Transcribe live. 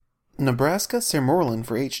Nebraska Sermorelin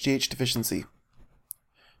for HGH Deficiency.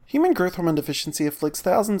 Human growth hormone deficiency afflicts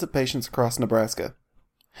thousands of patients across Nebraska.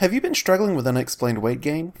 Have you been struggling with unexplained weight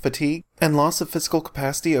gain, fatigue, and loss of physical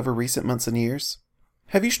capacity over recent months and years?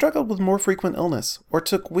 Have you struggled with more frequent illness, or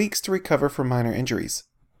took weeks to recover from minor injuries?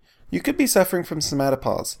 You could be suffering from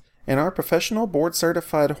somatopause, and our professional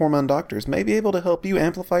board-certified hormone doctors may be able to help you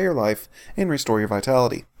amplify your life and restore your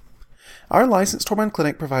vitality. Our licensed hormone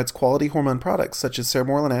clinic provides quality hormone products such as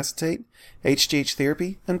Sermorelin acetate, HGH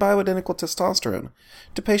therapy, and bioidentical testosterone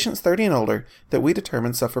to patients 30 and older that we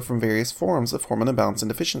determine suffer from various forms of hormone imbalance and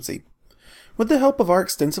deficiency. With the help of our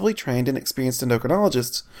extensively trained and experienced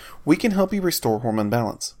endocrinologists, we can help you restore hormone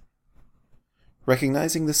balance.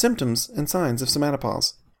 Recognizing the symptoms and signs of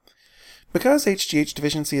somatopause. Because HGH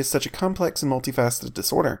deficiency is such a complex and multifaceted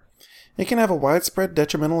disorder, it can have a widespread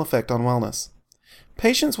detrimental effect on wellness.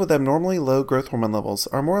 Patients with abnormally low growth hormone levels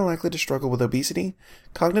are more likely to struggle with obesity,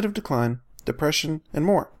 cognitive decline, depression, and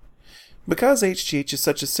more. Because HGH is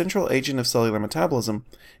such a central agent of cellular metabolism,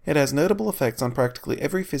 it has notable effects on practically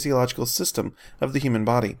every physiological system of the human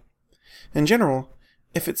body. In general,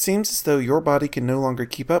 if it seems as though your body can no longer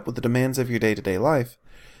keep up with the demands of your day-to-day life,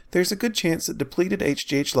 there's a good chance that depleted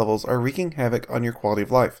HGH levels are wreaking havoc on your quality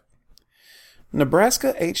of life.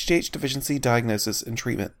 Nebraska HGH Deficiency Diagnosis and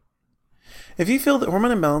Treatment. If you feel that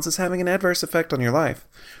hormone imbalance is having an adverse effect on your life,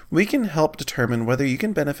 we can help determine whether you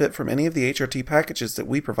can benefit from any of the HRT packages that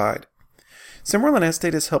we provide. Sermorelin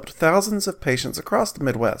acetate has helped thousands of patients across the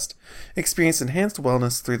Midwest experience enhanced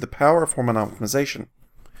wellness through the power of hormone optimization.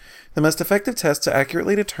 The most effective test to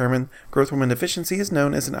accurately determine growth hormone deficiency is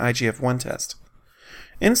known as an IGF-1 test.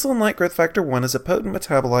 Insulin-like growth factor 1 is a potent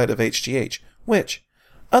metabolite of HGH, which,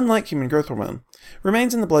 unlike human growth hormone,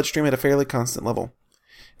 remains in the bloodstream at a fairly constant level.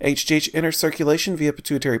 HGH enters circulation via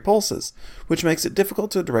pituitary pulses, which makes it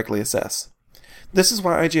difficult to directly assess. This is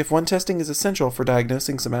why IGF-1 testing is essential for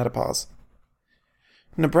diagnosing somatopause.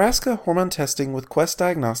 Nebraska hormone testing with Quest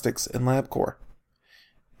Diagnostics and LabCorp.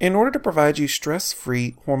 In order to provide you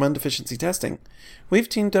stress-free hormone deficiency testing, we've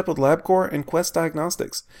teamed up with LabCorp and Quest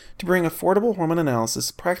Diagnostics to bring affordable hormone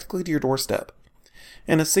analysis practically to your doorstep.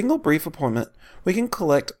 In a single brief appointment, we can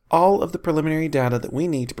collect all of the preliminary data that we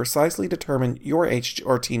need to precisely determine your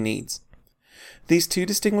HRT needs. These two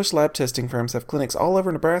distinguished lab testing firms have clinics all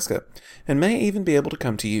over Nebraska and may even be able to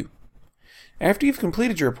come to you. After you've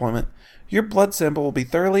completed your appointment, your blood sample will be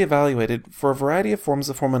thoroughly evaluated for a variety of forms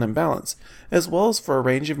of hormone imbalance, as well as for a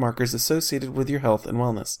range of markers associated with your health and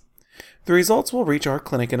wellness. The results will reach our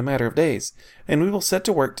clinic in a matter of days, and we will set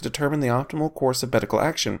to work to determine the optimal course of medical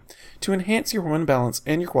action to enhance your hormone balance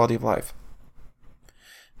and your quality of life.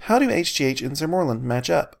 How do HGH and Sermorelin match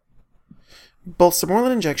up? Both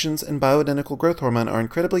Sermorelin injections and bioidentical growth hormone are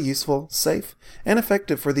incredibly useful, safe, and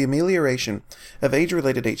effective for the amelioration of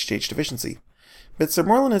age-related HGH deficiency. But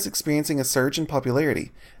Sermorelin is experiencing a surge in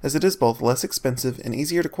popularity, as it is both less expensive and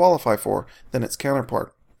easier to qualify for than its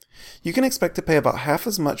counterpart. You can expect to pay about half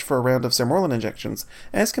as much for a round of Sermorelin injections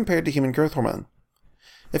as compared to human growth hormone.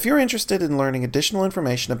 If you're interested in learning additional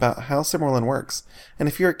information about how Sermorelin works, and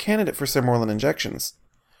if you're a candidate for Sermorelin injections,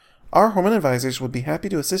 our hormone advisors would be happy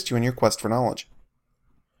to assist you in your quest for knowledge.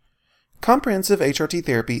 Comprehensive HRT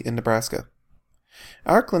therapy in Nebraska.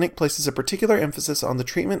 Our clinic places a particular emphasis on the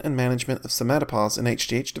treatment and management of somatopause and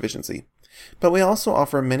HGH deficiency, but we also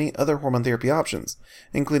offer many other hormone therapy options,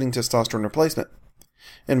 including testosterone replacement.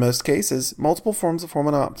 In most cases, multiple forms of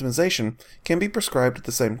hormone optimization can be prescribed at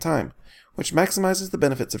the same time, which maximizes the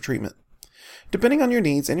benefits of treatment. Depending on your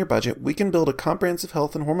needs and your budget, we can build a comprehensive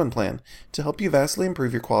health and hormone plan to help you vastly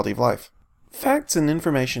improve your quality of life. Facts and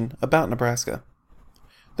information about Nebraska.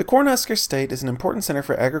 The Cornhusker State is an important center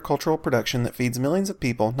for agricultural production that feeds millions of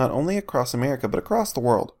people not only across America but across the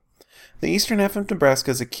world. The eastern half of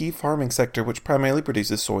Nebraska is a key farming sector which primarily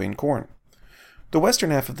produces soy and corn. The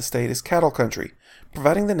western half of the state is cattle country,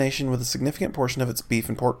 providing the nation with a significant portion of its beef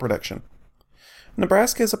and pork production.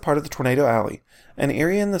 Nebraska is a part of the Tornado Alley, an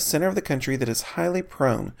area in the center of the country that is highly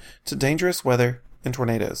prone to dangerous weather and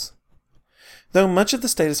tornadoes. Though much of the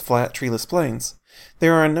state is flat, treeless plains,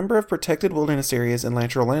 there are a number of protected wilderness areas and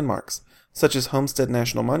natural landmarks, such as Homestead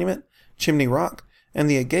National Monument, Chimney Rock, and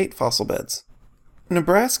the Agate fossil beds.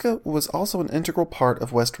 Nebraska was also an integral part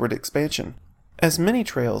of westward expansion, as many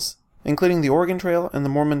trails, including the Oregon Trail and the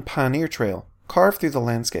Mormon Pioneer Trail, carve through the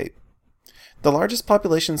landscape. The largest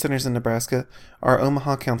population centers in Nebraska are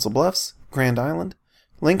Omaha Council Bluffs, Grand Island,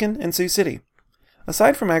 Lincoln, and Sioux City.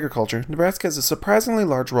 Aside from agriculture, Nebraska has a surprisingly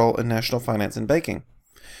large role in national finance and banking.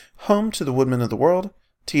 Home to the Woodmen of the World,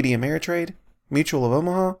 TD Ameritrade, Mutual of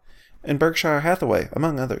Omaha, and Berkshire Hathaway,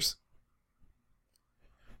 among others.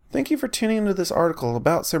 Thank you for tuning into this article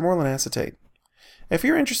about Sermorelin acetate. If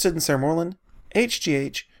you're interested in Sermorelin,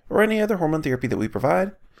 HGH, or any other hormone therapy that we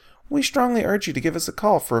provide, we strongly urge you to give us a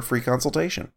call for a free consultation.